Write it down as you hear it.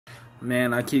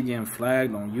Man, I keep getting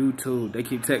flagged on YouTube. They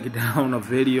keep taking down a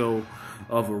video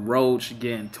of a roach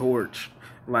getting torched.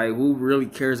 Like, who really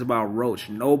cares about roach?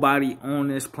 Nobody on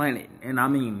this planet, and I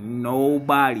mean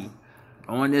nobody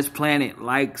on this planet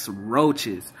likes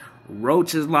roaches.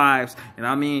 Roaches' lives, and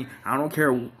I mean, I don't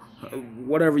care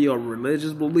whatever your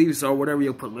religious beliefs are, whatever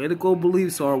your political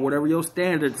beliefs are, whatever your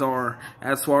standards are,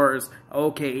 as far as,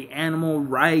 okay, animal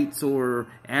rights or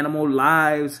animal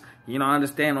lives. You know, I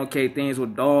understand, okay, things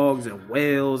with dogs and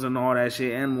whales and all that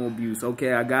shit, animal abuse.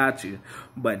 Okay, I got you.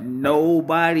 But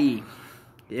nobody,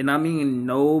 and I mean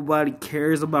nobody,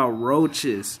 cares about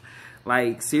roaches.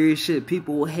 Like, serious shit.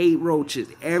 People hate roaches.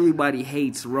 Everybody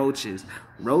hates roaches.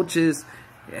 Roaches,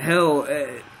 hell,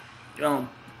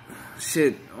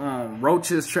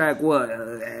 roaches track what?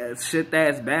 Shit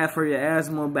that's bad for your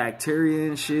asthma, bacteria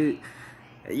and shit.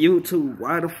 YouTube,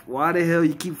 why the hell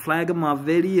you keep flagging my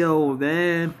video,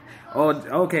 man? Oh,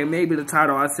 okay, maybe the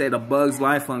title, I said A Bug's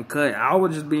Life Uncut. I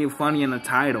was just being funny in the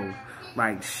title.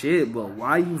 Like, shit, but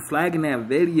why you flagging that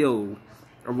video?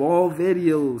 Of all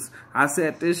videos, I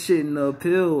said this shit in the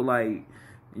appeal. Like,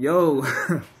 yo,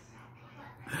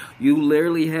 you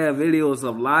literally have videos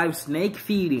of live snake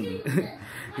feeding.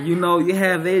 You know, you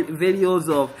have videos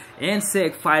of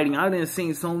insect fighting. I done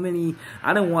seen so many,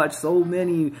 I done watched so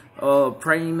many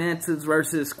praying mantis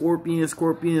versus scorpions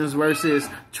versus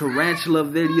tarantula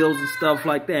videos and stuff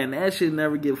like that. And that shit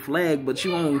never get flagged, but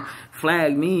you won't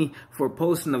flag me for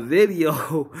posting a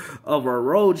video of a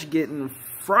roach getting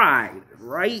fried,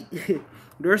 right?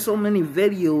 There's so many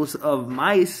videos of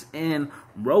mice and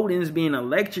rodents being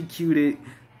electrocuted,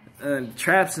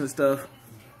 traps and stuff.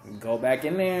 Go back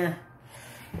in there.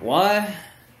 1,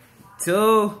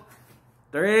 2,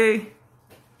 3.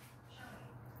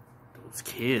 Those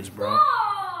kids, bro.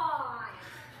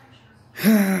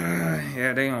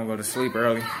 Yeah, they gonna go to sleep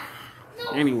early.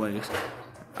 Anyways,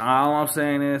 all I'm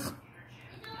saying is,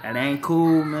 that ain't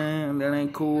cool, man. That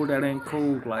ain't cool. That ain't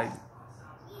cool. Like,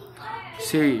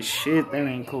 serious shit, that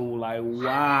ain't cool. Like,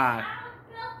 why?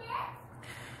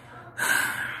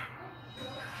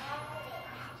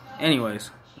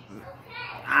 Anyways,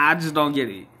 I just don't get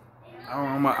it.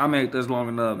 I make this long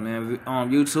enough, man.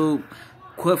 YouTube,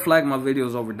 quit flagging my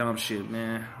videos over dumb shit,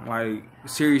 man. Like,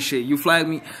 serious shit. You flag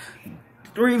me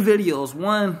 3 videos.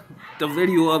 One, the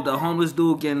video of the homeless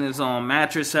dude getting his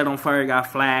mattress set on fire got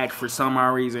flagged for some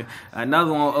odd reason.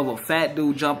 Another one of a fat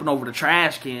dude jumping over the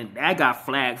trash can, that got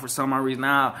flagged for some odd reason.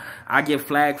 Now I get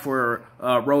flagged for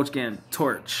roach getting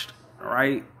torched,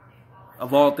 right?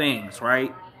 Of all things,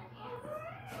 right?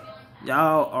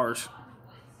 Y'all are,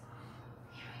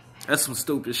 that's some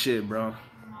stupid shit, bro.